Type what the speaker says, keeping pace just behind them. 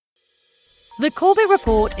The Corbett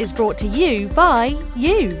Report is brought to you by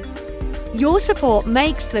you. Your support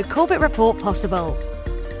makes the Corbett Report possible.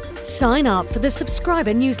 Sign up for the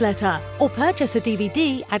subscriber newsletter or purchase a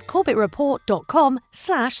DVD at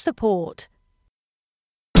corbettreport.com/support.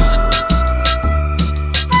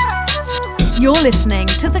 You're listening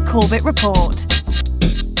to the Corbett Report.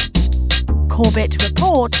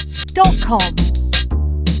 corbettreport.com.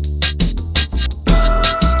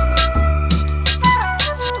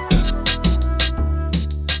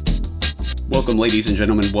 Welcome, ladies and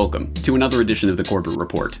gentlemen, welcome to another edition of the Corbett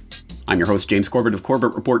Report. I'm your host, James Corbett of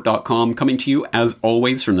corbettreport.com, coming to you, as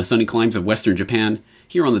always, from the sunny climes of Western Japan,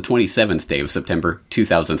 here on the 27th day of September,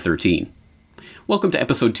 2013. Welcome to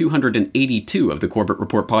episode 282 of the Corbett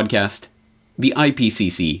Report podcast, The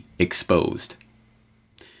IPCC Exposed.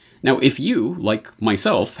 Now, if you, like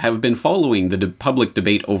myself, have been following the public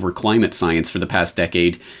debate over climate science for the past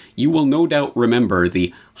decade, you will no doubt remember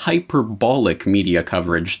the hyperbolic media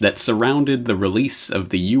coverage that surrounded the release of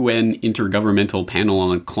the UN Intergovernmental Panel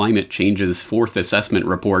on Climate Change's Fourth Assessment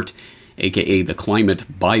Report, aka the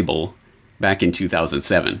Climate Bible, back in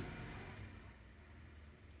 2007.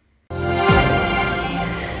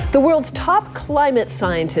 The world's top climate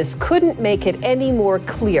scientists couldn't make it any more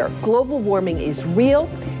clear. Global warming is real,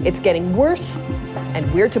 it's getting worse,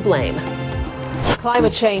 and we're to blame.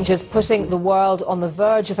 Climate change is putting the world on the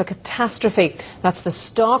verge of a catastrophe. That's the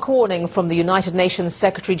stark warning from the United Nations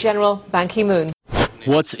Secretary-General Ban Ki-moon.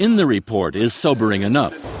 What's in the report is sobering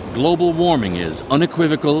enough. Global warming is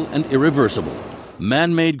unequivocal and irreversible.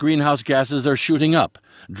 Man-made greenhouse gases are shooting up,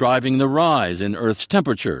 driving the rise in Earth's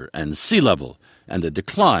temperature and sea level, and the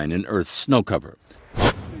decline in Earth's snow cover.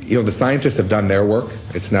 You know, the scientists have done their work.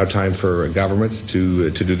 It's now time for governments to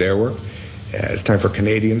do their work. It's time for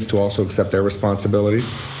Canadians to also accept their responsibilities.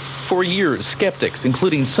 For years, skeptics,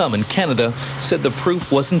 including some in Canada, said the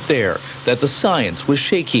proof wasn't there, that the science was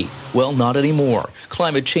shaky. Well, not anymore.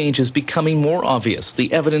 Climate change is becoming more obvious,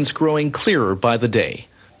 the evidence growing clearer by the day.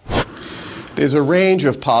 There's a range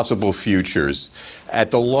of possible futures.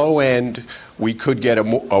 At the low end, we could get a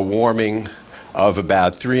warming of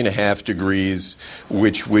about 3.5 degrees,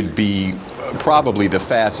 which would be probably the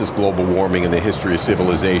fastest global warming in the history of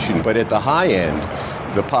civilization. But at the high end,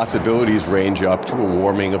 the possibilities range up to a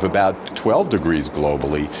warming of about 12 degrees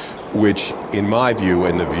globally, which, in my view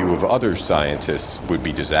and the view of other scientists, would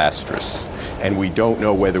be disastrous. And we don't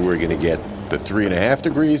know whether we're going to get the 3.5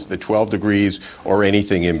 degrees, the 12 degrees, or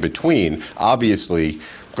anything in between. Obviously,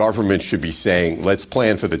 government should be saying, let's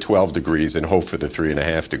plan for the 12 degrees and hope for the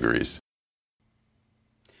 3.5 degrees.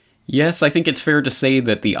 Yes, I think it's fair to say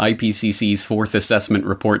that the IPCC's fourth assessment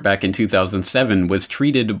report back in 2007 was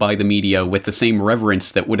treated by the media with the same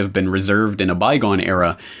reverence that would have been reserved in a bygone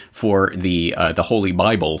era for the Holy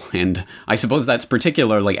Bible. And I suppose that's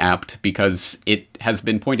particularly apt because it has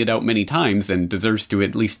been pointed out many times and deserves to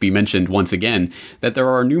at least be mentioned once again that there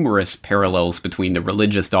are numerous parallels between the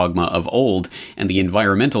religious dogma of old and the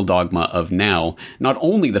environmental dogma of now. Not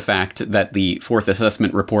only the fact that the fourth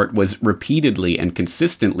assessment report was repeatedly and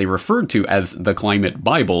consistently referred to as the Climate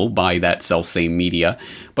Bible by that selfsame media,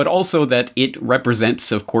 but also that it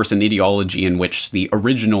represents, of course, an ideology in which the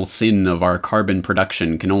original sin of our carbon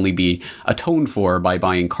production can only be atoned for by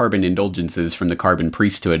buying carbon indulgences from the carbon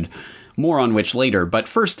priesthood. More on which later, but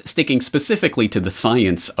first sticking specifically to the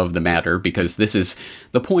science of the matter, because this is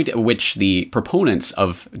the point at which the proponents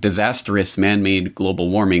of disastrous man-made global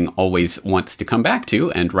warming always wants to come back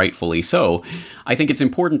to, and rightfully so. I think it's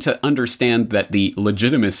important to understand that the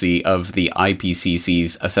legitimacy of the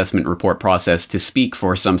IPCC's assessment report process to speak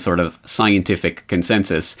for some sort of scientific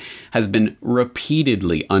consensus has been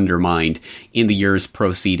repeatedly undermined in the years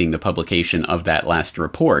preceding the publication of that last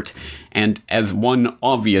report. And as one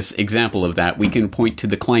obvious example of that, we can point to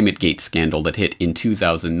the ClimateGate scandal that hit in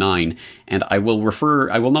 2009. And I will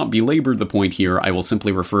not belabor the point here. I will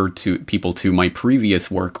simply refer to people to my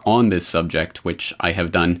previous work on this subject, which I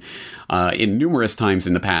have done in numerous times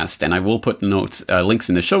in the past. And I will put links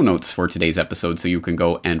in the show notes for today's episode so you can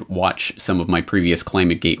go and watch some of my previous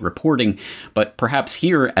ClimateGate reporting. But perhaps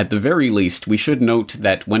here, at the very least, we should note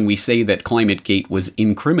that when we say that ClimateGate was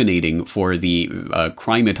incriminating for the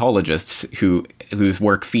climatologists whose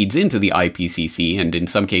work feeds into the IPCC and in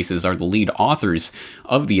some cases are the lead authors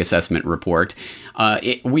of the assessment report,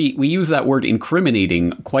 we use that word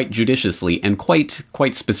incriminating quite judiciously and quite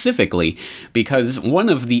specifically, because one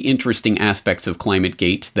of the interesting interesting aspects of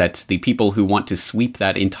ClimateGate that the people who want to sweep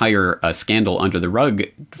that entire scandal under the rug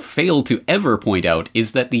fail to ever point out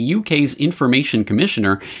is that the UK's Information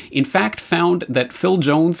Commissioner, in fact, found that Phil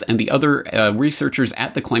Jones and the other researchers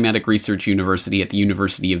at the Climatic Research University at the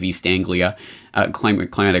University of East Anglia,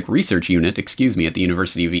 Climatic Research Unit, at the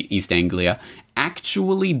University of East Anglia,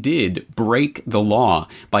 actually did break the law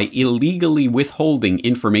by illegally withholding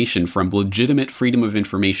information from legitimate Freedom of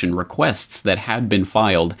Information requests that had been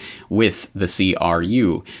filed with the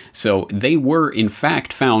CRU. So they were, in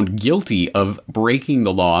fact, found guilty of breaking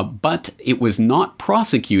the law, but it was not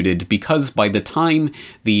prosecuted because by the time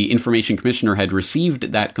the Information Commissioner had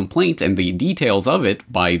received that complaint and the details of it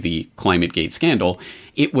by the ClimateGate scandal,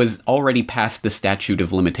 it was already past the statute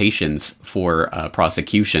of limitations for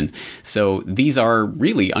prosecution. So these are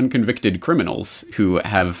really unconvicted criminals who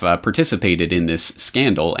have participated in this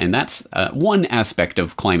scandal, and that's one aspect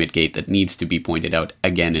of ClimateGate that needs to be pointed out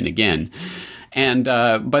again and again. And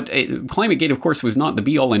but ClimateGate, of course, was not the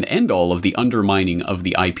be-all and end-all of the undermining of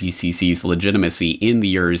the IPCC's legitimacy in the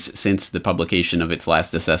years since the publication of its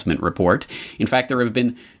last assessment report. In fact, there have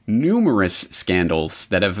been numerous scandals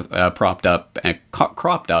that have cropped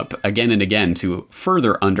up again and again to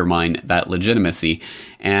further undermine that legitimacy.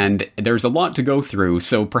 And there's a lot to go through,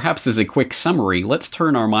 so perhaps as a quick summary, let's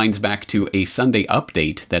turn our minds back to a Sunday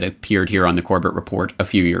update that appeared here on the Corbett Report a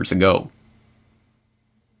few years ago.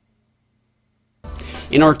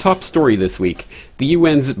 In our top story this week, the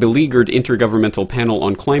UN's beleaguered Intergovernmental Panel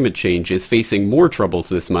on Climate Change is facing more troubles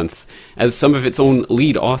this month, as some of its own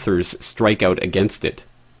lead authors strike out against it.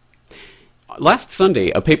 Last Sunday,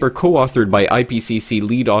 a paper co-authored by IPCC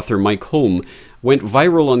lead author Mike Holm went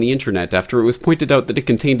viral on the internet after it was pointed out that it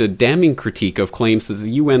contained a damning critique of claims that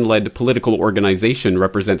the UN-led political organization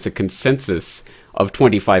represents a consensus of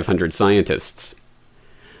 2,500 scientists.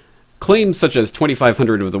 Claims such as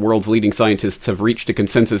 2,500 of the world's leading scientists have reached a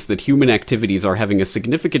consensus that human activities are having a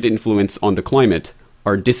significant influence on the climate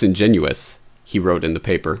are disingenuous, he wrote in the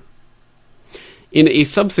paper. In a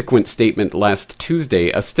subsequent statement last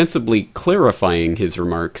Tuesday, ostensibly clarifying his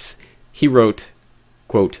remarks, he wrote,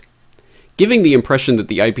 quote, "Giving the impression that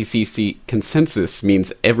the IPCC consensus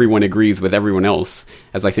means everyone agrees with everyone else,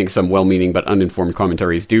 as I think some well-meaning but uninformed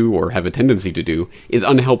commentaries do or have a tendency to do, is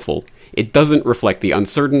unhelpful. It doesn't reflect the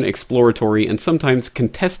uncertain, exploratory, and sometimes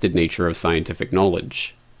contested nature of scientific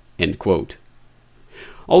knowledge." End quote.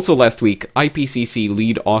 Also last week, IPCC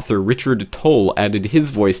lead author Richard Toll added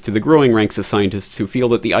his voice to the growing ranks of scientists who feel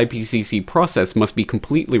that the IPCC process must be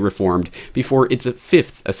completely reformed before its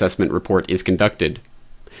fifth assessment report is conducted.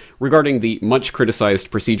 Regarding the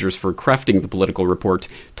much-criticized procedures for crafting the political report,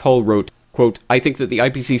 Toll wrote, quote, "I think that the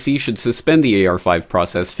IPCC should suspend the AR5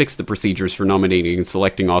 process, fix the procedures for nominating and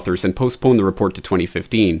selecting authors, and postpone the report to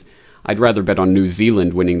 2015. I'd rather bet on New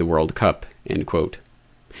Zealand winning the World Cup." End quote.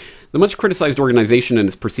 The much-criticized organization and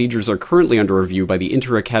its procedures are currently under review by the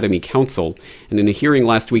Inter-Academy Council, and in a hearing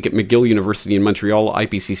last week at McGill University in Montreal,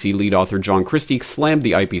 IPCC lead author John Christie slammed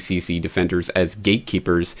the IPCC defenders as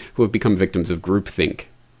gatekeepers who have become victims of groupthink.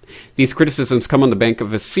 These criticisms come on the back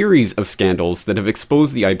of a series of scandals that have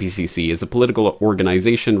exposed the IPCC as a political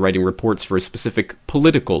organization writing reports for a specific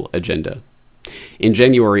political agenda. In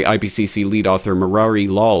January, IPCC lead author Murari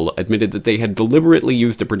Lal admitted that they had deliberately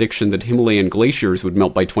used a prediction that Himalayan glaciers would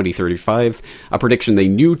melt by 2035, a prediction they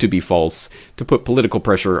knew to be false, to put political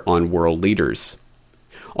pressure on world leaders.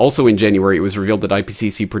 Also in January, it was revealed that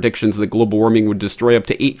IPCC predictions that global warming would destroy up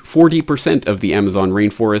to 40% of the Amazon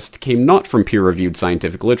rainforest came not from peer-reviewed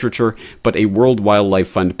scientific literature, but a World Wildlife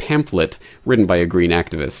Fund pamphlet written by a green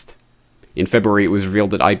activist. In February, it was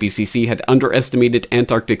revealed that IPCC had underestimated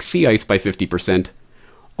Antarctic sea ice by 50%.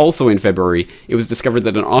 Also in February, it was discovered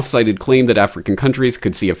that an off-cited claim that African countries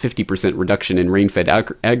could see a 50% reduction in rain-fed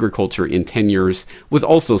agriculture in 10 years was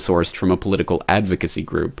also sourced from a political advocacy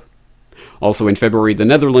group. Also in February, the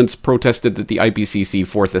Netherlands protested that the IPCC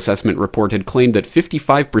fourth assessment report had claimed that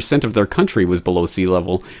 55% of their country was below sea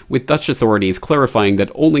level, with Dutch authorities clarifying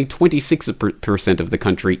that only 26% of the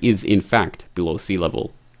country is in fact below sea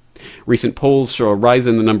level. Recent polls show a rise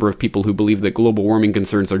in the number of people who believe that global warming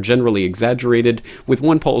concerns are generally exaggerated, with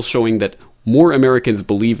one poll showing that more Americans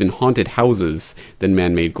believe in haunted houses than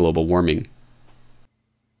man-made global warming.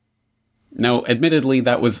 Now, admittedly,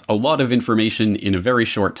 that was a lot of information in a very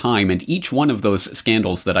short time, and each one of those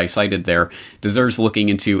scandals that I cited there deserves looking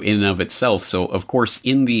into in and of itself. So, of course,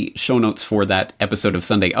 in the show notes for that episode of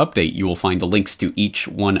Sunday Update, you will find the links to each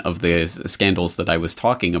one of the scandals that I was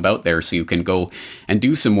talking about there, so you can go and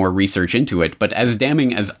do some more research into it. But as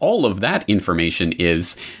damning as all of that information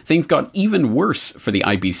is, things got even worse for the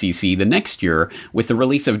IPCC the next year with the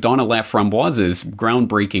release of Donna Laframboise's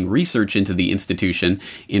groundbreaking research into the institution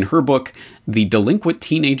in her book, The Delinquent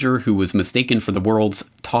Teenager Who Was Mistaken for the World's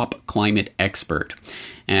Top Climate Expert.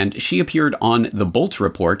 And she appeared on The Bolt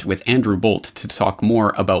Report with Andrew Bolt to talk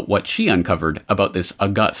more about what she uncovered about this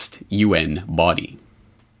august UN body.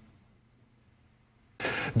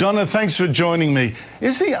 Donna, thanks for joining me.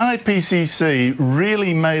 Is the IPCC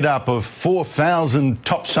really made up of 4,000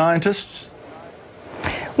 top scientists?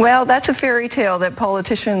 Well, that's a fairy tale that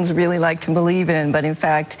politicians really like to believe in, but in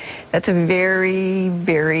fact, that's a very,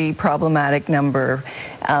 very problematic number.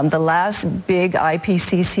 The last big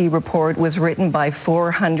IPCC report was written by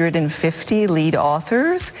 450 lead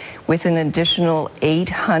authors with an additional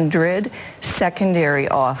 800 secondary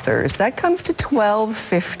authors. That comes to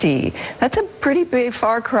 1,250. That's a pretty big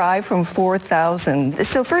far cry from 4,000.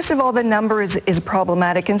 So first of all, the number is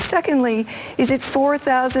problematic. And secondly, is it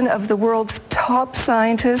 4,000 of the world's top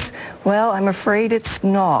scientists? Well, I'm afraid it's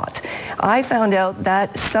not. I found out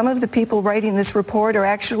that some of the people writing this report are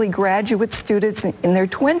actually graduate students in their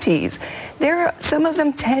 20s. They're, some of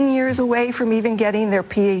them 10 years away from even getting their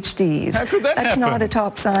PhDs. How could that That's happen? not a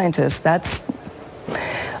top scientist. That's...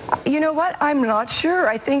 You know what? I'm not sure.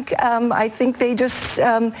 I think they just...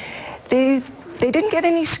 They didn't get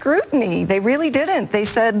any scrutiny. They really didn't. They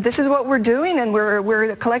said, this is what we're doing, and we're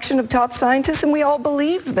a collection of top scientists, and we all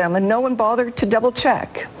believed them, and no one bothered to double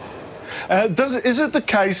check. Is it the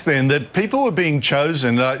case then that people were being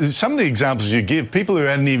chosen, some of the examples you give, people who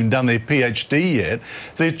hadn't even done their PhD yet,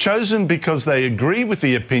 they're chosen because they agree with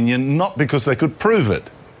the opinion, not because they could prove it?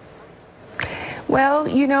 Well,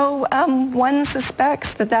 you know, one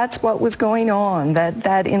suspects that that's what was going on,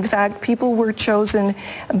 that in fact people were chosen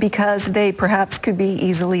because they perhaps could be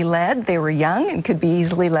easily led. They were young and could be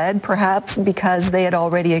easily led, perhaps because they had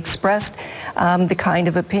already expressed the kind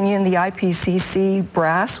of opinion the IPCC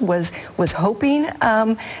brass was hoping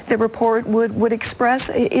the report would express.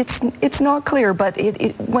 It's not clear, but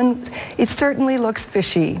it certainly looks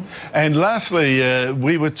fishy. And lastly,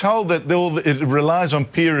 we were told that it relies on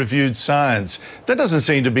peer-reviewed science. That doesn't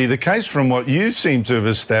seem to be the case from what you seem to have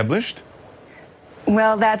established.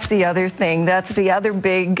 Well, that's the other thing. That's the other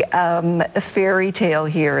big fairy tale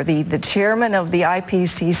here. The chairman of the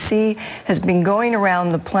IPCC has been going around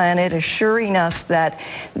the planet assuring us that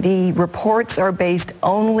the reports are based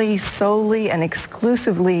only, solely, and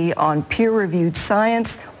exclusively on peer-reviewed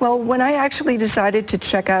science. Well, when I actually decided to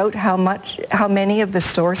check out how many of the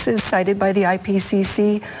sources cited by the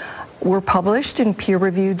IPCC were published in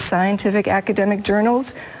peer-reviewed scientific academic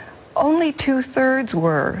journals, only 2/3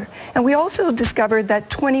 were. And we also discovered that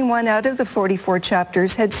 21 out of the 44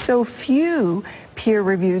 chapters had so few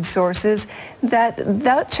peer-reviewed sources that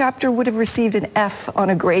that chapter would have received an F on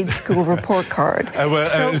a grade school report card.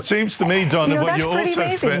 It seems to me, Donna, what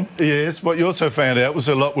you also found out was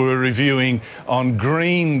a lot we were reviewing on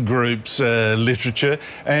green groups literature,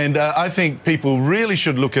 and I think people really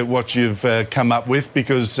should look at what you've come up with,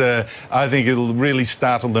 because I think it'll really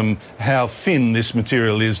startle them how thin this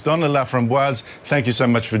material is. Donna Laframboise, thank you so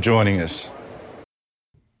much for joining us.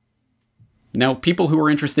 Now, people who are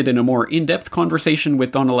interested in a more in-depth conversation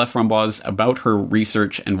with Donna Laframboise about her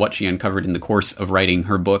research and what she uncovered in the course of writing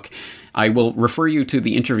her book, I will refer you to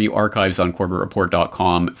the interview archives on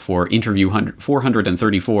CorbettReport.com for interview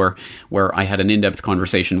 434, where I had an in-depth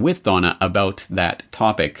conversation with Donna about that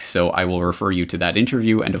topic. So I will refer you to that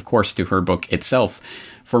interview and, of course, to her book itself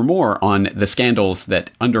for more on the scandals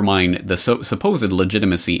that undermine the supposed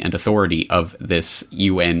legitimacy and authority of this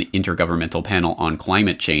UN Intergovernmental Panel on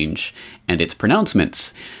Climate Change and its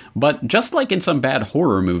pronouncements. But just like in some bad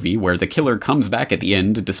horror movie where the killer comes back at the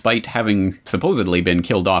end despite having supposedly been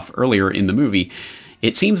killed off earlier in the movie,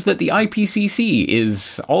 it seems that the IPCC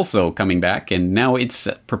is also coming back, and now it's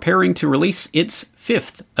preparing to release its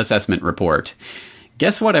 5th assessment report.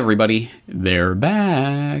 Guess what, everybody? They're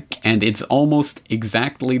back, and it's almost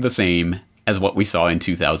exactly the same as what we saw in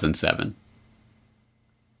 2007.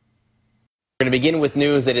 We're going to begin with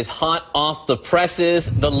news that is hot off the presses,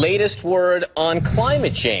 the latest word on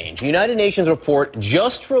climate change. A United Nations report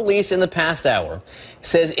just released in the past hour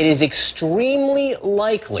says it is extremely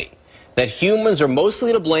likely that humans are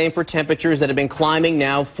mostly to blame for temperatures that have been climbing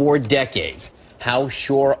now for decades. How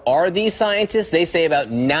sure are these scientists? They say about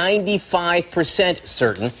 95%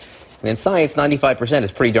 certain. And in science, 95%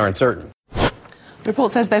 is pretty darn certain. The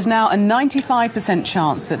report says there's now a 95%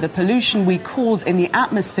 chance that the pollution we cause in the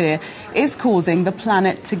atmosphere is causing the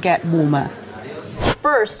planet to get warmer.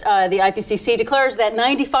 First, the IPCC declares that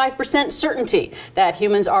 95% certainty that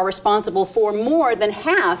humans are responsible for more than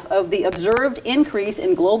half of the observed increase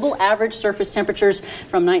in global average surface temperatures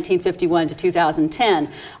from 1951 to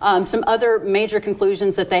 2010. Some other major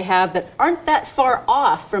conclusions that they have that aren't that far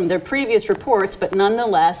off from their previous reports, but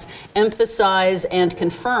nonetheless emphasize and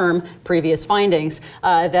confirm previous findings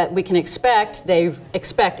that we can expect. They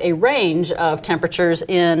expect a range of temperatures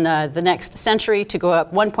in the next century to go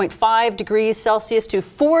up 1.5 degrees Celsius to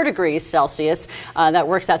 4 degrees Celsius. That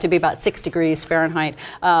works out to be about 6 degrees Fahrenheit.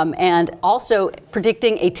 And also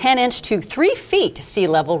predicting a 10-inch to 3 feet sea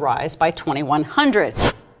level rise by 2100.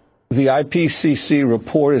 The IPCC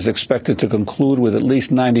report is expected to conclude with at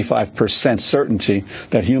least 95% certainty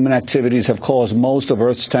that human activities have caused most of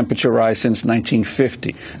Earth's temperature rise since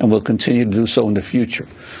 1950 and will continue to do so in the future.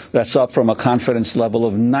 That's up from a confidence level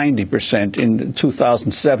of 90% in the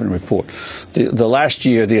 2007 report. The last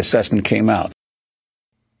year the assessment came out.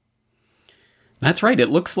 That's right, it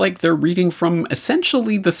looks like they're reading from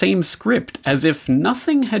essentially the same script, as if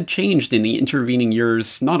nothing had changed in the intervening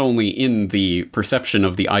years, not only in the perception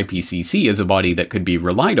of the IPCC as a body that could be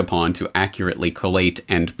relied upon to accurately collate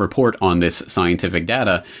and report on this scientific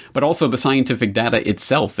data, but also the scientific data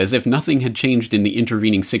itself, as if nothing had changed in the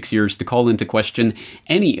intervening 6 years to call into question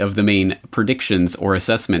any of the main predictions or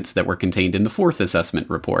assessments that were contained in the fourth assessment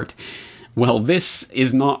report. Well, this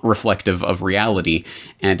is not reflective of reality,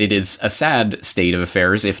 and it is a sad state of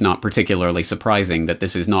affairs, if not particularly surprising, that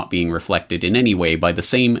this is not being reflected in any way by the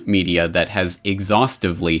same media that has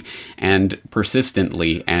exhaustively and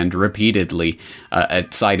persistently and repeatedly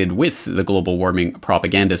sided with the global warming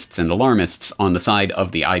propagandists and alarmists on the side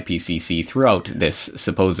of the IPCC throughout this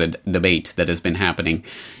supposed debate that has been happening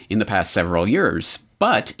in the past several years.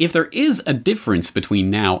 But if there is a difference between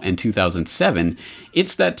now and 2007,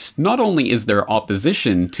 it's that not only is there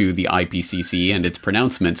opposition to the IPCC and its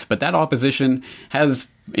pronouncements, but that opposition has,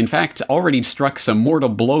 in fact, already struck some mortal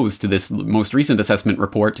blows to this most recent assessment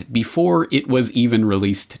report before it was even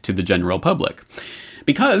released to the general public.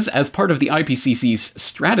 Because, as part of the IPCC's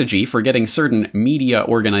strategy for getting certain media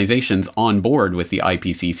organizations on board with the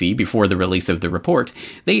IPCC before the release of the report,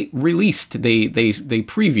 they previewed,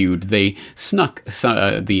 they snuck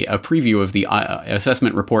a preview of the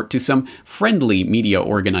assessment report to some friendly media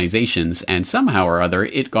organizations, and somehow or other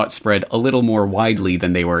it got spread a little more widely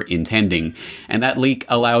than they were intending. And that leak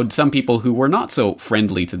allowed some people who were not so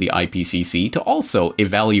friendly to the IPCC to also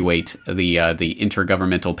evaluate the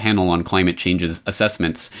Intergovernmental Panel on Climate Change's assessments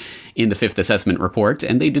in the fifth assessment report,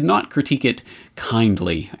 and they did not critique it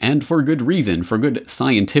kindly, and for good reason, for good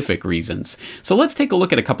scientific reasons. So let's take a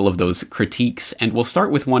look at a couple of those critiques, and we'll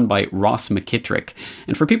start with one by Ross McKittrick.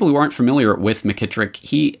 And for people who aren't familiar with McKittrick,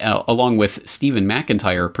 he, along with Stephen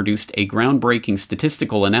McIntyre, produced a groundbreaking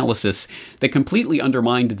statistical analysis that completely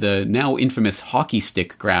undermined the now infamous hockey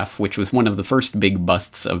stick graph, which was one of the first big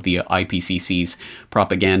busts of the IPCC's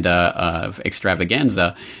propaganda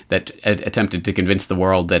extravaganza that attempted to convince the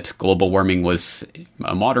world that global warming was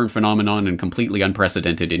a modern phenomenon and completely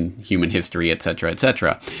unprecedented in human history, etc.,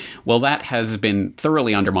 etc. Well, that has been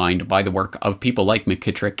thoroughly undermined by the work of people like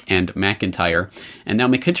McKittrick and McIntyre, and now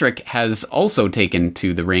McKittrick has also taken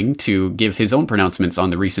to the ring to give his own pronouncements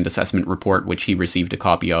on the recent assessment report, which he received a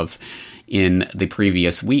copy of in the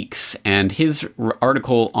previous weeks. And his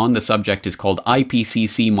article on the subject is called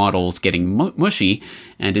IPCC Models Getting Mushy,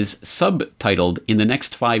 and is subtitled, "In the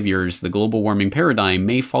next 5 years, the global warming paradigm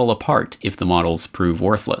may fall apart if the models prove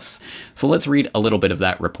worthless." So let's read a little bit of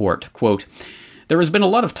that report. Quote, "There has been a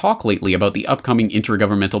lot of talk lately about the upcoming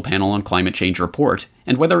Intergovernmental Panel on Climate Change report,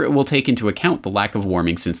 and whether it will take into account the lack of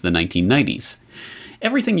warming since the 1990s.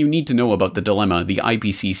 Everything you need to know about the dilemma the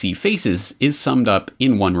IPCC faces is summed up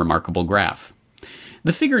in one remarkable graph.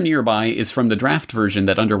 The figure nearby is from the draft version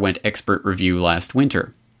that underwent expert review last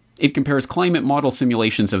winter. It compares climate model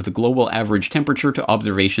simulations of the global average temperature to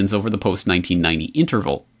observations over the post-1990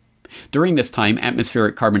 interval. During this time,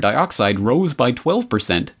 atmospheric carbon dioxide rose by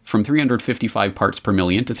 12% from 355 parts per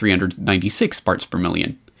million to 396 parts per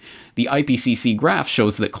million. The IPCC graph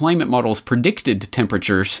shows that climate models predicted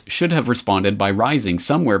temperatures should have responded by rising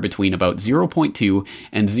somewhere between about 0.2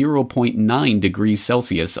 and 0.9 degrees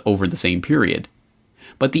Celsius over the same period.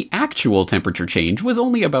 But the actual temperature change was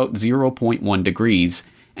only about 0.1 degrees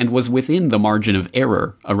and was within the margin of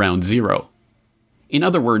error around zero. In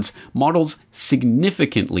other words, models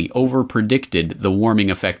significantly overpredicted the warming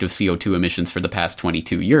effect of CO2 emissions for the past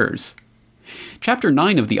 22 years. Chapter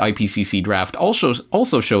 9 of the IPCC draft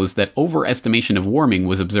also shows that overestimation of warming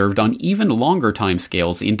was observed on even longer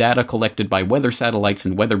timescales in data collected by weather satellites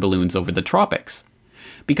and weather balloons over the tropics.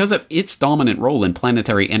 Because of its dominant role in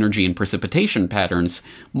planetary energy and precipitation patterns,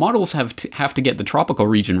 models have to get the tropical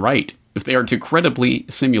region right if they are to credibly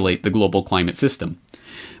simulate the global climate system.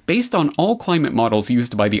 Based on all climate models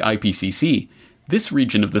used by the IPCC, this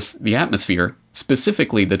region of the atmosphere,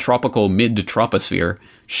 specifically the tropical mid-troposphere,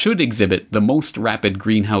 should exhibit the most rapid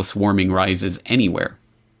greenhouse warming rises anywhere.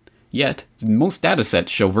 Yet, most datasets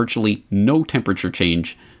show virtually no temperature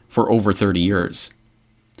change for over 30 years.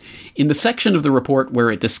 In the section of the report where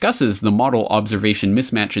it discusses the model observation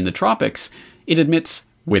mismatch in the tropics, it admits,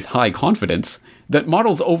 with high confidence, that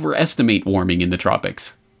models overestimate warming in the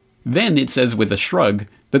tropics. Then it says with a shrug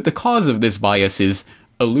that the cause of this bias is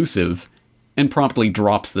elusive, and promptly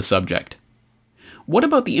drops the subject. What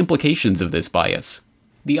about the implications of this bias?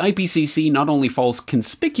 The IPCC not only falls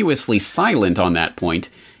conspicuously silent on that point,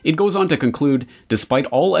 it goes on to conclude, despite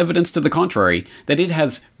all evidence to the contrary, that it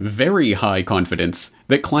has very high confidence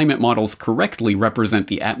that climate models correctly represent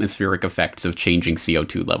the atmospheric effects of changing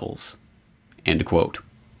CO2 levels. End quote.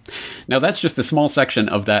 Now that's just a small section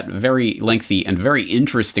of that very lengthy and very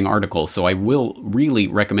interesting article, so I will really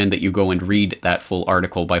recommend that you go and read that full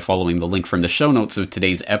article by following the link from the show notes of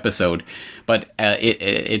today's episode. But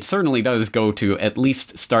it certainly does go to at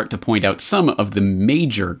least start to point out some of the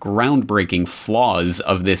major groundbreaking flaws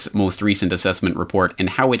of this most recent assessment report and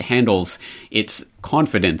how it handles its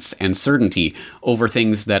confidence and certainty over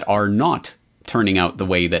things that are not turning out the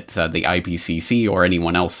way that the IPCC or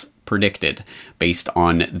anyone else predicted based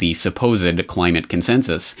on the supposed climate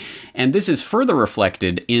consensus. And this is further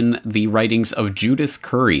reflected in the writings of Judith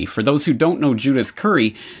Curry. For those who don't know Judith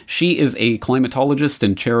Curry, she is a climatologist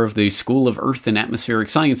and chair of the School of Earth and Atmospheric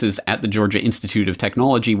Sciences at the Georgia Institute of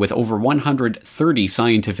Technology with over 130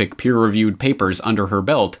 scientific peer-reviewed papers under her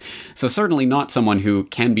belt. So certainly not someone who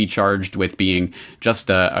can be charged with being just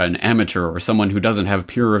an amateur or someone who doesn't have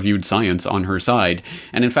peer-reviewed science on her side.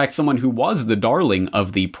 And in fact, someone who was the darling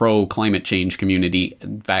of the pro-climate change community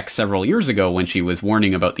back several years ago when she was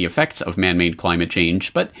warning about the effects of man-made climate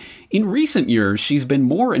change, but in recent years she's been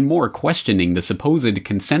more and more questioning the supposed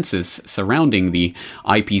consensus surrounding the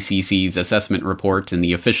IPCC's assessment report and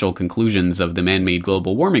the official conclusions of the man-made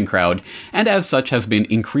global warming crowd, and as such has been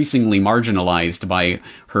increasingly marginalized by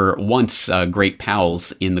her once great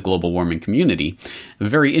pals in the global warming community. A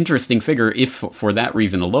very interesting figure if for that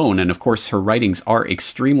reason alone, and of course her writings are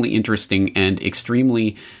extremely interesting and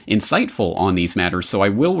extremely insightful on these matters, so I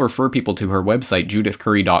will refer people to her website,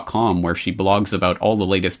 judithcurry.com, where she blogs about all the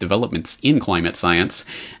latest developments in climate science.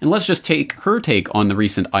 And let's just take her take on the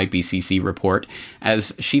recent IPCC report,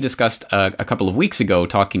 as she discussed a couple of weeks ago,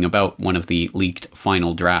 talking about one of the leaked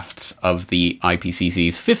final drafts of the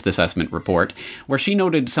IPCC's fifth assessment report, where she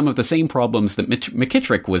noted some of the same problems that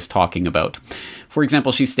McKittrick was talking about. For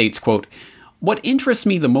example, she states, quote, "What interests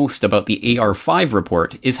me the most about the AR5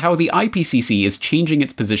 report is how the IPCC is changing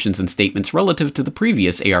its positions and statements relative to the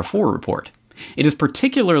previous AR4 report. It is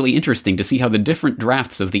particularly interesting to see how the different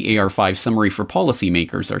drafts of the AR5 summary for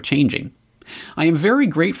policymakers are changing. I am very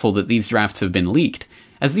grateful that these drafts have been leaked,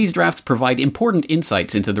 as these drafts provide important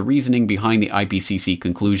insights into the reasoning behind the IPCC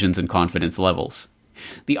conclusions and confidence levels.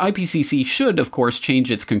 The IPCC should, of course,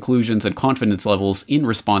 change its conclusions and confidence levels in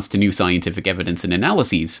response to new scientific evidence and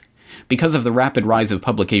analyses. Because of the rapid rise of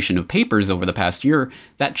publication of papers over the past year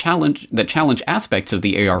that challenge aspects of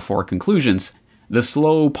the AR4 conclusions, the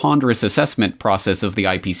slow, ponderous assessment process of the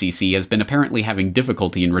IPCC has been apparently having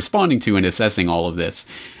difficulty in responding to and assessing all of this,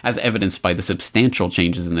 as evidenced by the substantial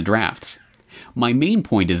changes in the drafts. My main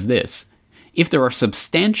point is this. If there are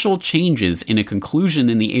substantial changes in a conclusion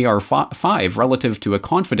in the AR5 relative to a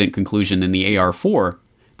confident conclusion in the AR4,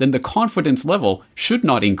 then the confidence level should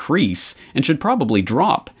not increase and should probably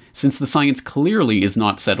drop, since the science clearly is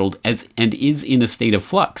not settled and is in a state of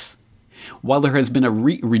flux. While there has been a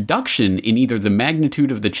reduction in either the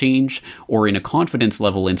magnitude of the change or in a confidence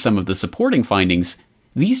level in some of the supporting findings,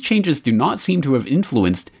 these changes do not seem to have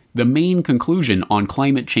influenced the main conclusion on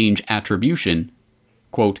climate change attribution.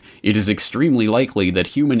 Quote, "It is extremely likely that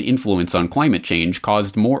human influence on climate change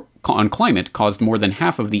caused more than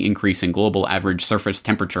half of the increase in global average surface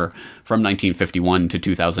temperature from 1951 to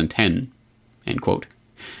 2010. End quote.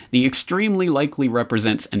 The extremely likely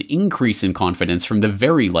represents an increase in confidence from the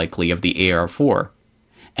very likely of the AR4.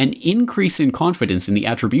 An increase in confidence in the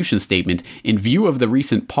attribution statement in view of the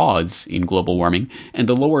recent pause in global warming and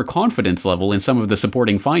the lower confidence level in some of the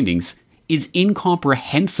supporting findings is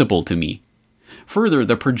incomprehensible to me. Further,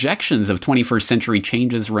 the projections of 21st century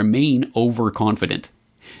changes remain overconfident.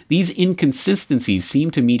 These inconsistencies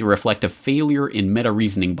seem to me to reflect a failure in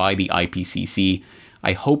meta-reasoning by the IPCC.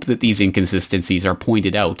 I hope that these inconsistencies are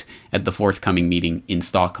pointed out at the forthcoming meeting in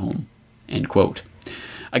Stockholm." End quote.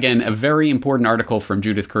 Again, a very important article from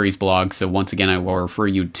Judith Curry's blog, so once again I will refer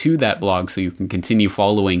you to that blog so you can continue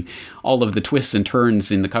following all of the twists and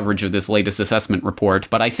turns in the coverage of this latest assessment report.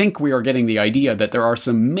 But I think we are getting the idea that there are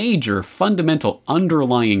some major fundamental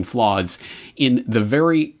underlying flaws in the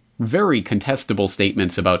very, very contestable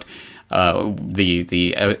statements about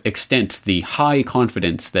the extent, the high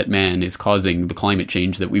confidence that man is causing the climate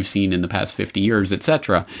change that we've seen in the past 50 years,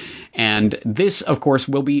 etc. And this, of course,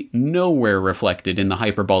 will be nowhere reflected in the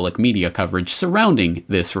hyperbolic media coverage surrounding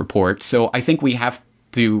this report. So I think we have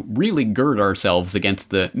to really gird ourselves against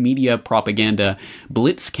the media propaganda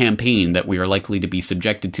blitz campaign that we are likely to be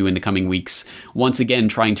subjected to in the coming weeks, once again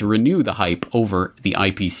trying to renew the hype over the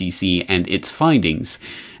IPCC and its findings.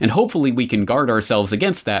 And hopefully we can guard ourselves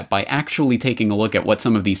against that by actually taking a look at what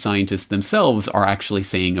some of these scientists themselves are actually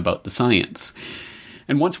saying about the science.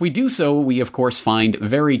 And once we do so, we of course find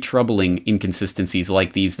very troubling inconsistencies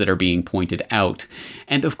like these that are being pointed out.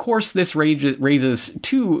 And of course this raises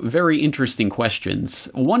two very interesting questions.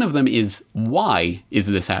 One of them is, why is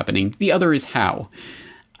this happening? The other is how.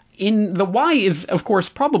 The why is, of course,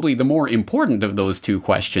 probably the more important of those two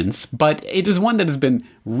questions, but it is one that has been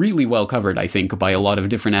really well covered, I think, by a lot of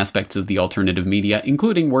different aspects of the alternative media,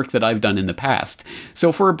 including work that I've done in the past.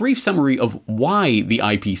 So for a brief summary of why the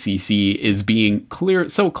IPCC is being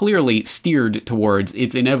so clearly steered towards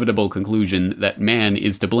its inevitable conclusion that man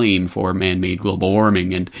is to blame for man-made global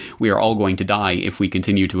warming, and we are all going to die if we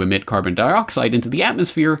continue to emit carbon dioxide into the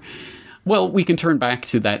atmosphere, well, we can turn back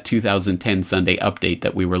to that 2010 Sunday update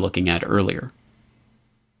that we were looking at earlier.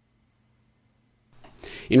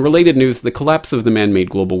 In related news, the collapse of the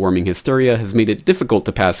man-made global warming hysteria has made it difficult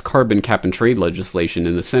to pass carbon cap-and-trade legislation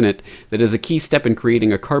in the Senate that is a key step in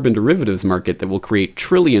creating a carbon derivatives market that will create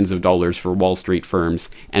trillions of dollars for Wall Street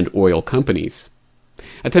firms and oil companies.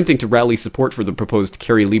 Attempting to rally support for the proposed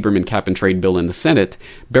Kerry Lieberman cap-and-trade bill in the Senate,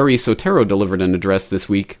 Barry Soetoro delivered an address this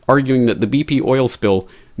week arguing that the BP oil spill,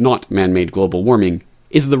 not man-made global warming,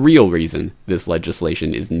 is the real reason this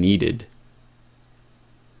legislation is needed.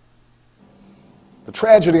 The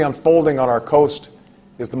tragedy unfolding on our coast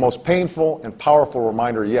is the most painful and powerful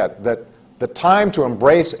reminder yet that the time to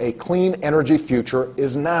embrace a clean energy future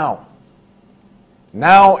is now.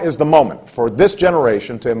 Now is the moment for this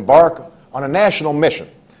generation to embark on a national mission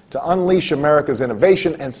to unleash America's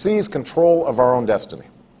innovation and seize control of our own destiny.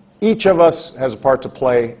 Each of us has a part to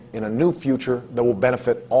play in a new future that will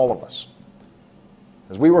benefit all of us.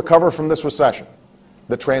 As we recover from this recession,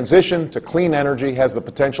 the transition to clean energy has the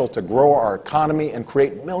potential to grow our economy and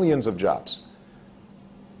create millions of jobs.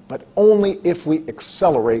 But only if we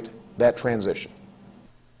accelerate that transition.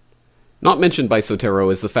 Not mentioned by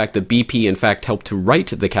Soetoro is the fact that BP in fact helped to write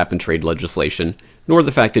the cap-and-trade legislation, nor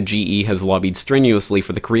the fact that GE has lobbied strenuously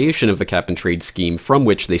for the creation of a cap-and-trade scheme from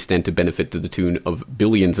which they stand to benefit to the tune of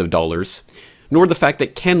billions of dollars, nor the fact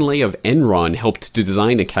that Ken Lay of Enron helped to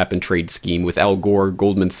design a cap-and-trade scheme with Al Gore,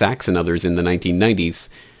 Goldman Sachs, and others in the 1990s,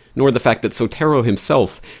 nor the fact that Soetoro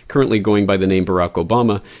himself, currently going by the name Barack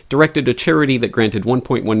Obama, directed a charity that granted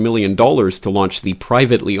 $1.1 million to launch the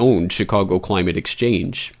privately owned Chicago Climate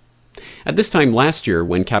Exchange. At this time last year,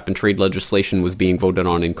 when cap-and-trade legislation was being voted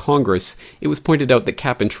on in Congress, it was pointed out that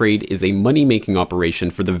cap-and-trade is a money-making operation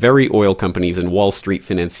for the very oil companies and Wall Street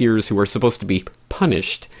financiers who are supposed to be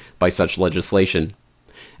punished by such legislation.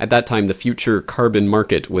 At that time, the future carbon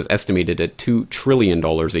market was estimated at $2 trillion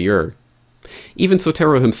a year. Even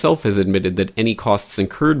Soetoro himself has admitted that any costs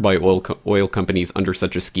incurred by oil companies under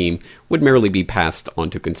such a scheme would merely be passed on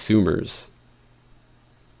to consumers.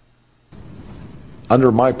 Under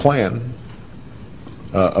my plan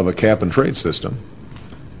of a cap-and-trade system,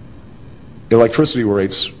 electricity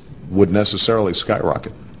rates would necessarily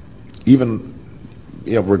skyrocket. Even,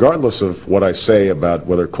 regardless of what I say about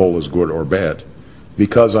whether coal is good or bad,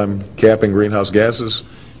 because I'm capping greenhouse gases,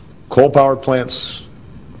 coal-powered plants,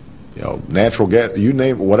 natural gas, you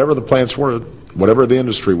name it, whatever the plants were, whatever the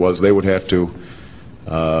industry was, they would have to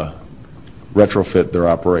retrofit their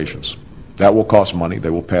operations. That will cost money. They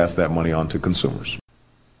will pass that money on to consumers.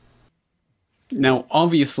 Now,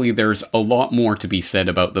 obviously, there's a lot more to be said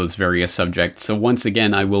about those various subjects, so once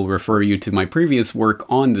again, I will refer you to my previous work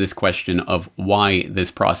on this question of why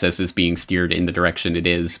this process is being steered in the direction it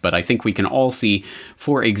is, but I think we can all see,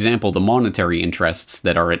 for example, the monetary interests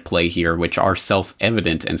that are at play here, which are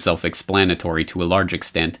self-evident and self-explanatory to a large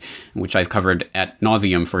extent, which I've covered ad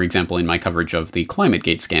nauseum, for example, in my coverage of the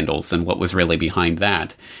ClimateGate scandals and what was really behind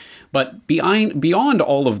that. But beyond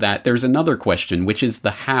all of that, there's another question, which is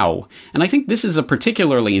the how. And I think this is a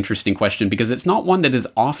particularly interesting question because it's not one that is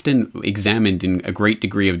often examined in a great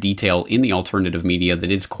degree of detail in the alternative media that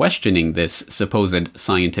is questioning this supposed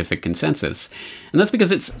scientific consensus. And that's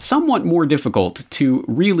because it's somewhat more difficult to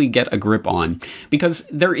really get a grip on, because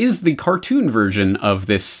there is the cartoon version of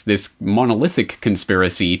this monolithic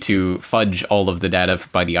conspiracy to fudge all of the data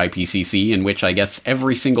by the IPCC, in which I guess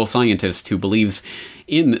every single scientist who believes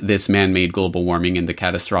in this man-made global warming and the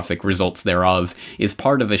catastrophic results thereof is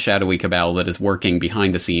part of a shadowy cabal that is working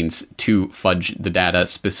behind the scenes to fudge the data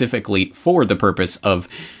specifically for the purpose of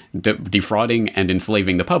defrauding and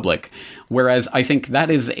enslaving the public. Whereas I think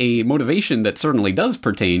that is a motivation that certainly does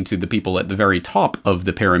pertain to the people at the very top of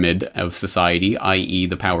the pyramid of society, i.e.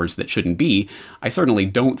 the powers that shouldn't be. I certainly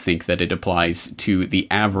don't think that it applies to the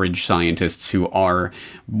average scientists who are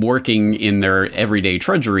working in their everyday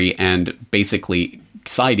drudgery and basically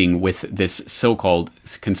siding with this so-called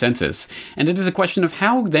consensus. And it is a question of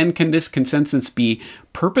how then can this consensus be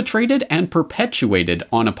perpetrated and perpetuated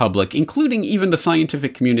on a public, including even the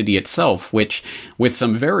scientific community itself, which, with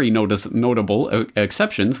some very notable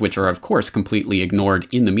exceptions, which are of course completely ignored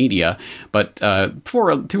in the media, but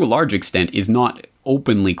to a large extent is not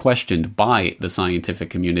openly questioned by the scientific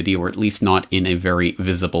community, or at least not in a very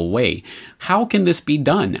visible way. How can this be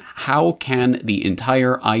done? How can the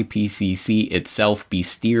entire IPCC itself be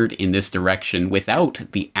steered in this direction without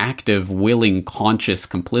the active, willing, conscious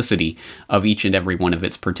complicity of each and every one of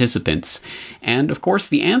its participants? And of course,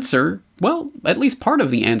 the answer, well, at least part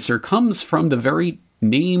of the answer, comes from the very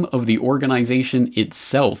name of the organization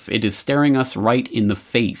itself. It is staring us right in the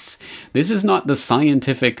face. This is not the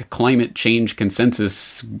Scientific Climate Change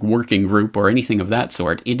Consensus Working Group or anything of that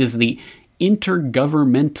sort. It is the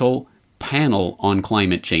Intergovernmental Panel on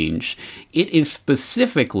Climate Change. It is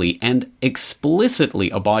specifically and explicitly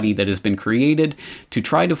a body that has been created to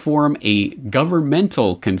try to form a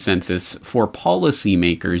governmental consensus for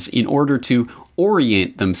policymakers in order to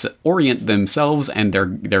orient themselves and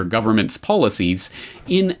their government's policies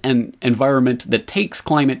in an environment that takes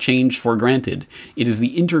climate change for granted. It is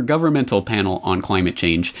the Intergovernmental Panel on Climate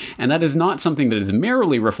Change, and that is not something that is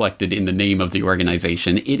merely reflected in the name of the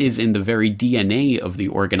organization. It is in the very DNA of the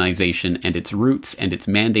organization and its roots and its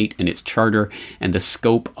mandate and its charter and the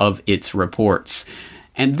scope of its reports.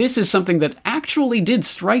 And this is something that actually did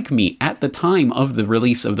strike me at the time of the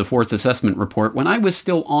release of the fourth assessment report, when I was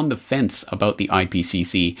still on the fence about the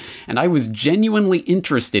IPCC, and I was genuinely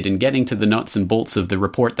interested in getting to the nuts and bolts of the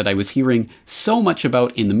report that I was hearing so much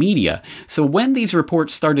about in the media. So when these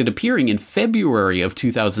reports started appearing in February of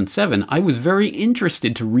 2007, I was very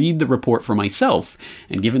interested to read the report for myself.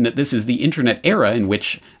 And given that this is the internet era in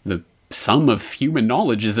which the sum of human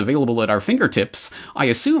knowledge is available at our fingertips, I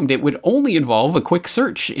assumed it would only involve a quick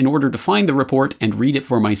search in order to find the report and read it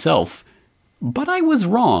for myself. But I was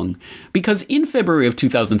wrong, because in February of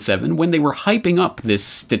 2007, when they were hyping up this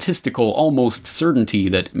statistical almost certainty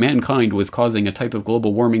that mankind was causing a type of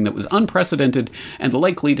global warming that was unprecedented and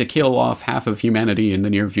likely to kill off half of humanity in the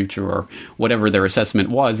near future, or whatever their assessment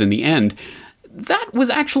was in the end, that was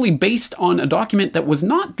actually based on a document that was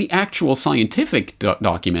not the actual scientific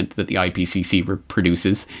document that the IPCC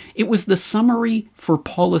produces. It was the Summary for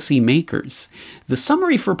Policymakers. The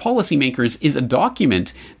Summary for Policymakers is a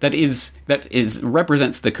document that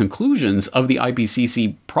represents the conclusions of the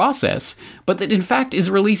IPCC process, but that in fact is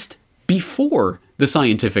released before the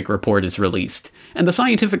scientific report is released. And the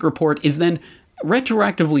scientific report is then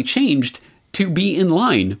retroactively changed to be in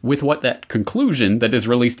line with what that conclusion that is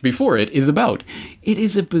released before it is about. It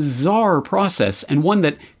is a bizarre process, and one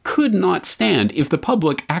that could not stand if the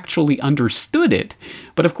public actually understood it.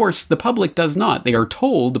 But of course, the public does not. They are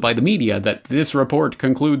told by the media that this report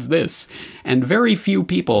concludes this. And very few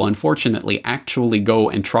people, unfortunately, actually go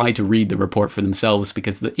and try to read the report for themselves,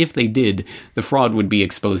 because if they did, the fraud would be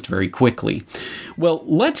exposed very quickly. Well,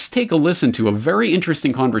 let's take a listen to a very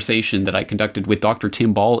interesting conversation that I conducted with Dr.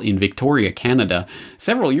 Tim Ball in Victoria, Canada,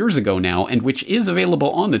 several years ago now, and which is available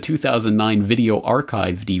on the 2009 Video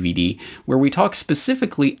Archive DVD, where we talk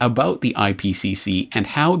specifically about the IPCC and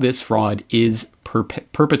how this fraud is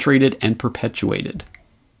perpetrated and perpetuated.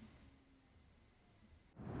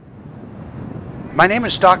 My name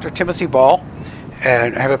is Dr. Timothy Ball,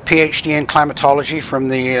 and I have a PhD in climatology from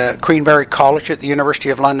the Queenberry College at the University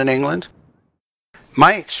of London, England.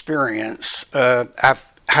 My experience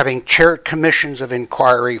having chaired commissions of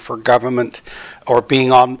inquiry for government, or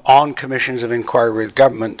being on commissions of inquiry with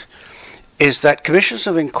government, is that commissions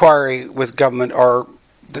of inquiry with government are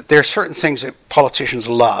there are certain things that politicians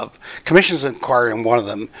love. Commissions of inquiry are one of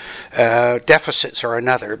them. Deficits are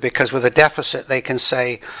another, because with a deficit they can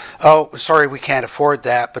say, oh, sorry, we can't afford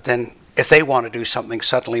that, but then if they want to do something,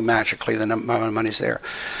 suddenly, magically, the money's there.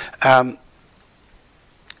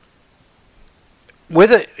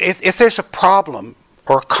 If there's a problem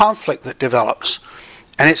or a conflict that develops,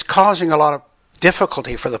 and it's causing a lot of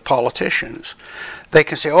difficulty for the politicians, they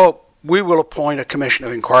can say, oh, we will appoint a commission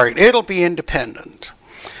of inquiry. It'll be independent.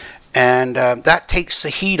 And that takes the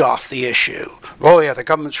heat off the issue. Oh, yeah, the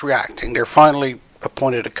government's reacting. They're finally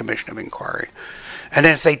appointed a commission of inquiry. And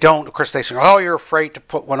then if they don't, of course, they say, oh, you're afraid to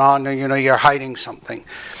put one on, and, you're hiding something.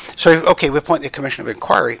 So, okay, we appoint the commission of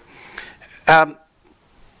inquiry. But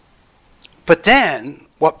then,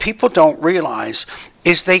 what people don't realize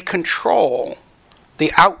is they control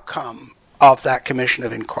the outcome of that commission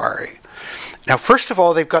of inquiry. Now, first of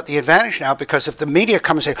all, they've got the advantage now, because if the media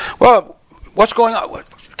come and say, well, what's going on?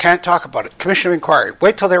 Can't talk about it. Commission of inquiry.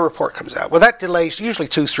 Wait till their report comes out. Well, that delays usually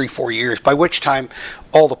 2, 3, 4 years, by which time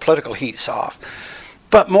all the political heat's off.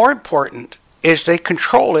 But more important is they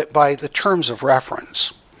control it by the terms of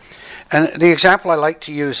reference. And the example I like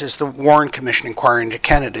to use is the Warren Commission inquiry into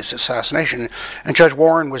Kennedy's assassination. And Judge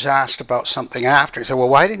Warren was asked about something after. He said, well,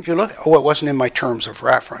 why didn't you look? Oh, it wasn't in my terms of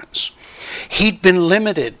reference. He'd been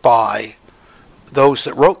limited by those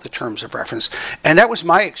that wrote the terms of reference. And that was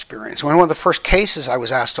my experience. One of the first cases I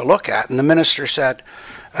was asked to look at, and the minister said,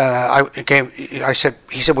 he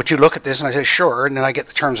said, would you look at this? And I said, sure. And then I get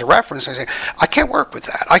the terms of reference. I say, I can't work with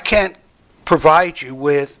that. I can't provide you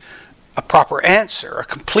with a proper answer, a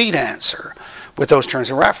complete answer with those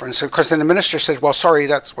terms of reference. Of course, then the minister says, well, sorry,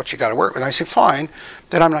 that's what you got to work with. I say, fine,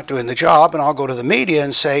 then I'm not doing the job, and I'll go to the media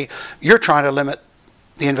and say, you're trying to limit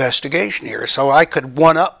the investigation here. So I could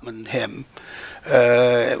one-up him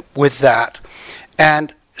with that.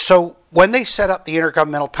 And so when they set up the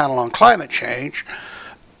Intergovernmental Panel on Climate Change,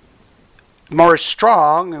 Maurice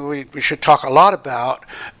Strong, we should talk a lot about,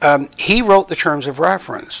 he wrote the terms of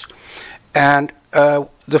reference. And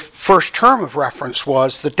the first term of reference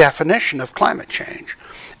was the definition of climate change.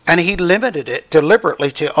 And he limited it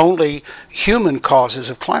deliberately to only human causes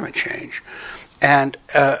of climate change. And,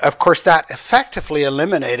 of course, that effectively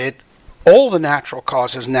eliminated all the natural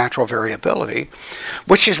causes, natural variability,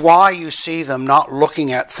 which is why you see them not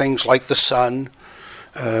looking at things like the sun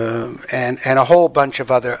and a whole bunch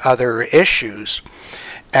of other issues.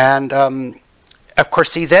 And, of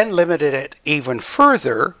course, he then limited it even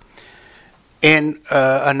further in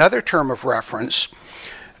another term of reference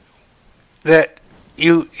that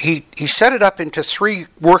he set it up into 3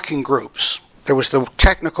 working groups. There was the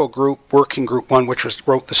technical group, working group 1, which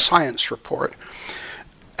wrote the science report.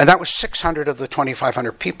 And that was 600 of the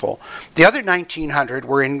 2,500 people. The other 1,900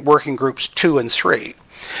 were in working groups 2 and 3.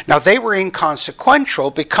 Now, they were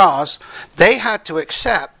inconsequential because they had to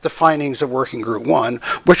accept the findings of working group 1,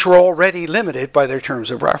 which were already limited by their terms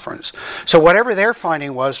of reference. So whatever their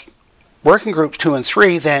finding was, working groups 2 and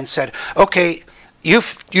 3 then said, okay, you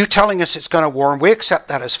telling us it's going to warm, we accept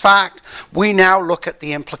that as fact. We now look at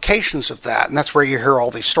the implications of that. And that's where you hear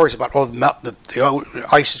all these stories about, oh, the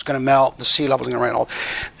ice is going to melt, the sea level is going to rise.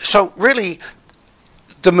 So really,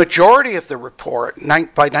 the majority of the report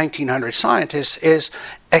by 1,900 scientists is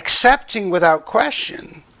accepting without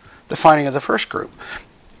question the finding of the first group.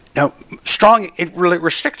 Now, Strong, it really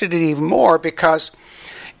restricted it even more because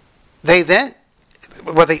they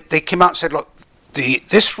came out and said, look,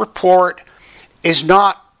 this report is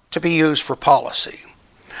not to be used for policy.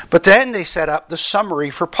 But then they set up the summary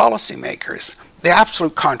for policymakers, the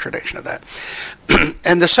absolute contradiction of that.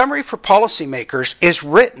 And the summary for policymakers is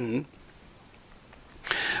written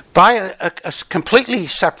by a completely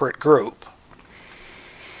separate group.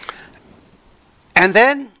 And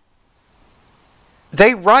then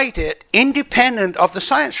they write it independent of the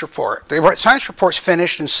science report. They write science report's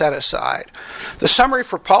finished and set aside. The summary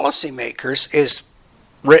for policymakers is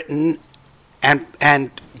written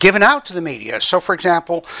and given out to the media. So, for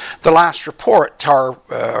example, the last report,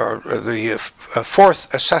 the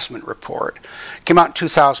fourth assessment report, came out in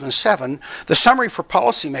 2007. The summary for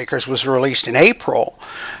policymakers was released in April.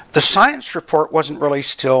 The science report wasn't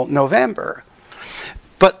released till November.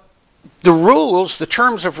 But the rules, the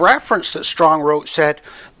terms of reference that Strong wrote said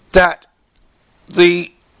that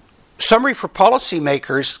the summary for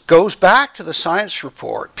policymakers goes back to the science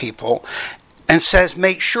report people and says,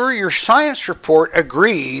 make sure your science report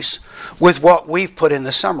agrees with what we've put in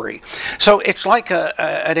the summary. So it's like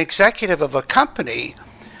an executive of a company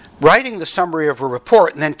writing the summary of a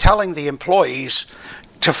report and then telling the employees,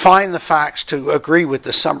 to find the facts to agree with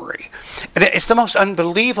the summary. And it's the most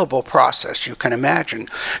unbelievable process you can imagine.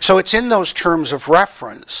 So it's in those terms of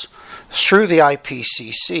reference through the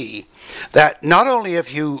IPCC that not only have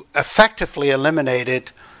you effectively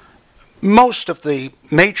eliminated most of the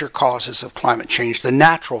major causes of climate change, the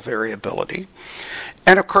natural variability,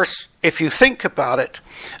 and of course, if you think about it,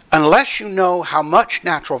 unless you know how much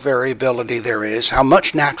natural variability there is, how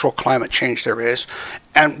much natural climate change there is,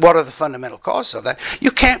 and what are the fundamental causes of that,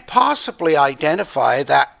 you can't possibly identify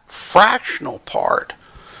that fractional part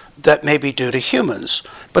that may be due to humans.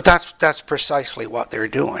 But that's precisely what they're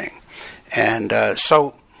doing. And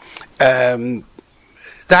so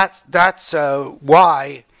that's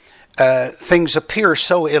why things appear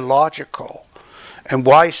so illogical, and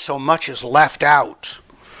why so much is left out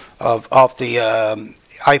of the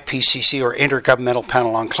IPCC, or Intergovernmental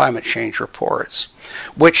Panel on Climate Change reports,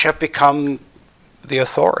 which have become the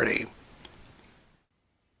authority.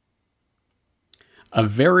 A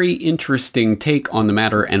very interesting take on the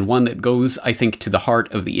matter, and one that goes, I think, to the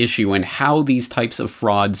heart of the issue and how these types of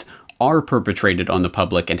frauds are perpetrated on the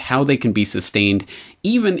public and how they can be sustained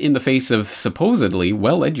even in the face of supposedly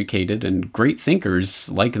well-educated and great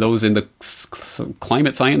thinkers like those in the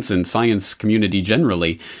climate science and science community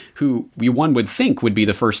generally, who one would think would be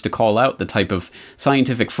the first to call out the type of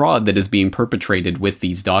scientific fraud that is being perpetrated with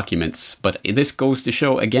these documents. But this goes to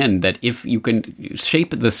show, again, that if you can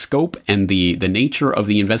shape the scope and the nature of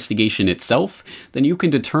the investigation itself, then you can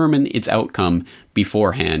determine its outcome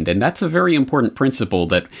beforehand. And that's a very important principle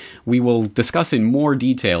that we will discuss in more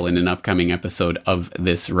detail in an upcoming episode of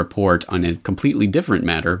this report on a completely different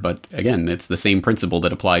matter. But again, it's the same principle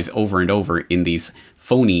that applies over and over in these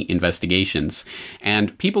phony investigations.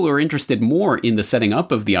 And people who are interested more in the setting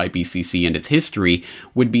up of the IPCC and its history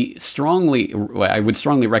I would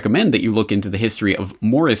strongly recommend that you look into the history of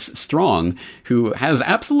Maurice Strong, who has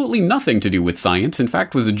absolutely nothing to do with science. In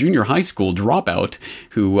fact, was a junior high school dropout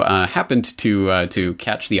who happened to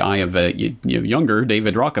catch the eye of a younger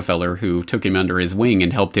David Rockefeller, who took him under his wing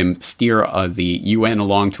and helped him steer the UN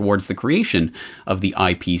along towards the creation of the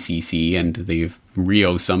IPCC and the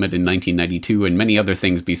Rio Summit in 1992 and many other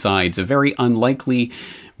things besides. A very unlikely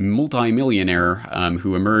multimillionaire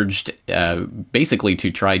who emerged basically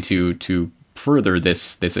to try to further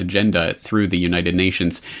this agenda through the United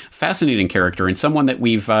Nations. Fascinating character, and someone that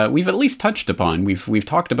we've at least touched upon. We've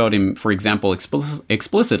talked about him, for example,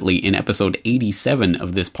 explicitly in episode 87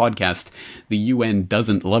 of this podcast, The UN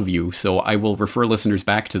Doesn't Love You. So I will refer listeners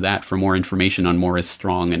back to that for more information on Maurice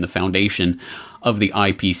Strong and the foundation of the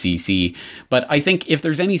IPCC. But I think if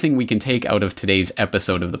there's anything we can take out of today's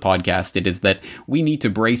episode of the podcast, it is that we need to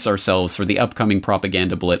brace ourselves for the upcoming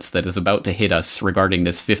propaganda blitz that is about to hit us regarding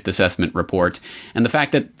this fifth assessment report, and the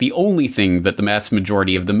fact that the only thing that the vast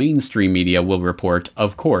majority of the mainstream media will report,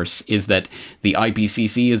 of course, is that the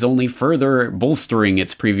IPCC is only further bolstering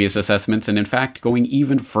its previous assessments, and in fact going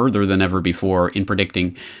even further than ever before in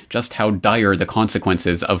predicting just how dire the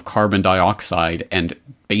consequences of carbon dioxide and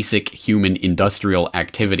basic human industrial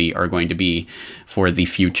activity are going to be for the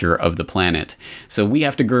future of the planet. So we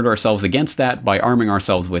have to gird ourselves against that by arming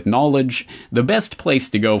ourselves with knowledge. The best place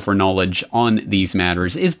to go for knowledge on these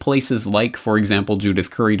matters is places like, for example,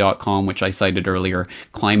 judithcurry.com, which I cited earlier.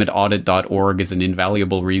 climateaudit.org is an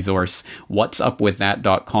invaluable resource.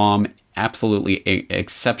 whatsupwiththat.com, absolutely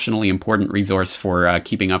exceptionally important resource for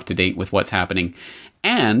keeping up to date with what's happening.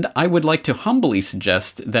 And I would like to humbly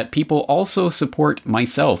suggest that people also support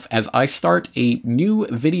myself as I start a new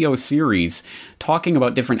video series talking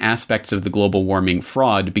about different aspects of the global warming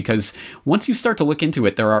fraud, because once you start to look into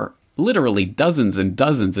it, there are literally dozens and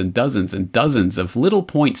dozens and dozens and dozens of little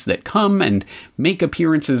points that come and make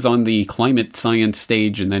appearances on the climate science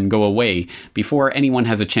stage and then go away before anyone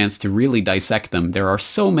has a chance to really dissect them. There are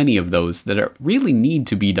so many of those that really need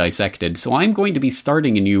to be dissected. So I'm going to be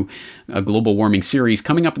starting a new global warming series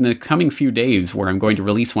coming up in the coming few days, where I'm going to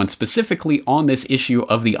release one specifically on this issue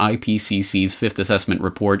of the IPCC's fifth assessment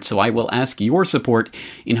report. So I will ask your support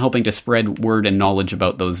in helping to spread word and knowledge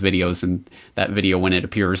about those videos, and that video when it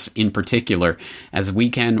appears in particular, as we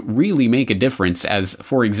can really make a difference. As,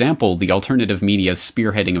 for example, the alternative media's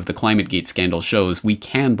spearheading of the ClimateGate scandal shows, we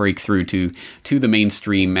can break through to the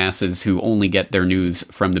mainstream masses who only get their news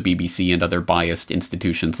from the BBC and other biased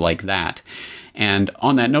institutions like that. And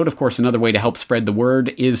on that note, of course, another way to help spread the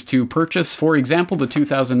word is to purchase, for example, the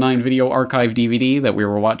 2009 Video Archive DVD that we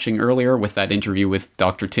were watching earlier with that interview with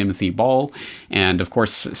Dr. Timothy Ball, and of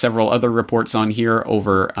course several other reports on here,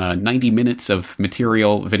 over 90 minutes of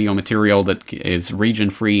video material that is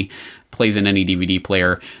region-free, plays in any DVD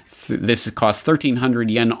player. This costs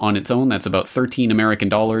 1,300 yen on its own. That's about 13 American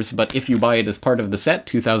dollars. But if you buy it as part of the set,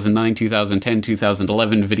 2009, 2010,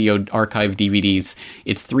 2011 video archive DVDs,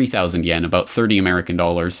 it's 3,000 yen, about 30 American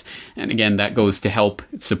dollars. And again, that goes to help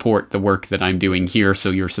support the work that I'm doing here.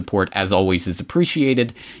 So your support, as always, is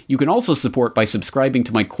appreciated. You can also support by subscribing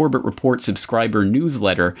to my Corbett Report subscriber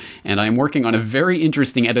newsletter. And I'm working on a very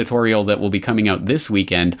interesting editorial that will be coming out this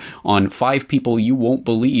weekend on 5 people you won't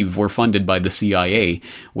believe were funded by the CIA,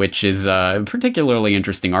 which is a particularly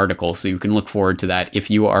interesting article, so you can look forward to that if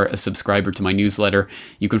you are a subscriber to my newsletter.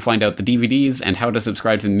 You can find out the DVDs and how to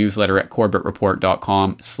subscribe to the newsletter at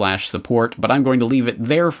corbettreport.com/support, but I'm going to leave it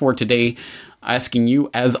there for today, asking you,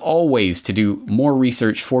 as always, to do more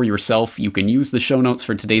research for yourself. You can use the show notes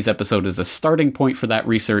for today's episode as a starting point for that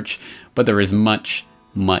research, but there is much,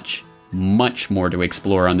 much, much more to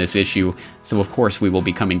explore on this issue, so of course we will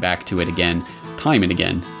be coming back to it again, time and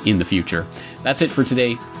again, in the future. That's it for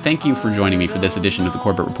today. Thank you for joining me for this edition of the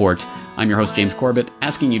Corbett Report. I'm your host, James Corbett,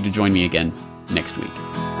 asking you to join me again next week.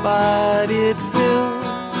 But it will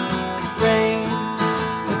rain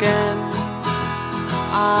again.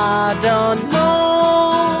 I don't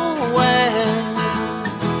know when,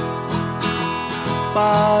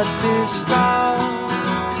 but this drought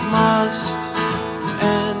must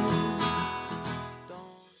end.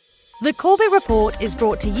 The Corbett Report is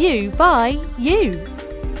brought to you by you.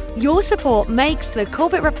 Your support makes the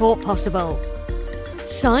Corbett Report possible.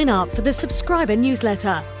 Sign up for the subscriber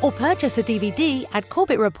newsletter or purchase a DVD at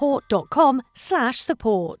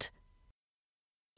corbettreport.com/support.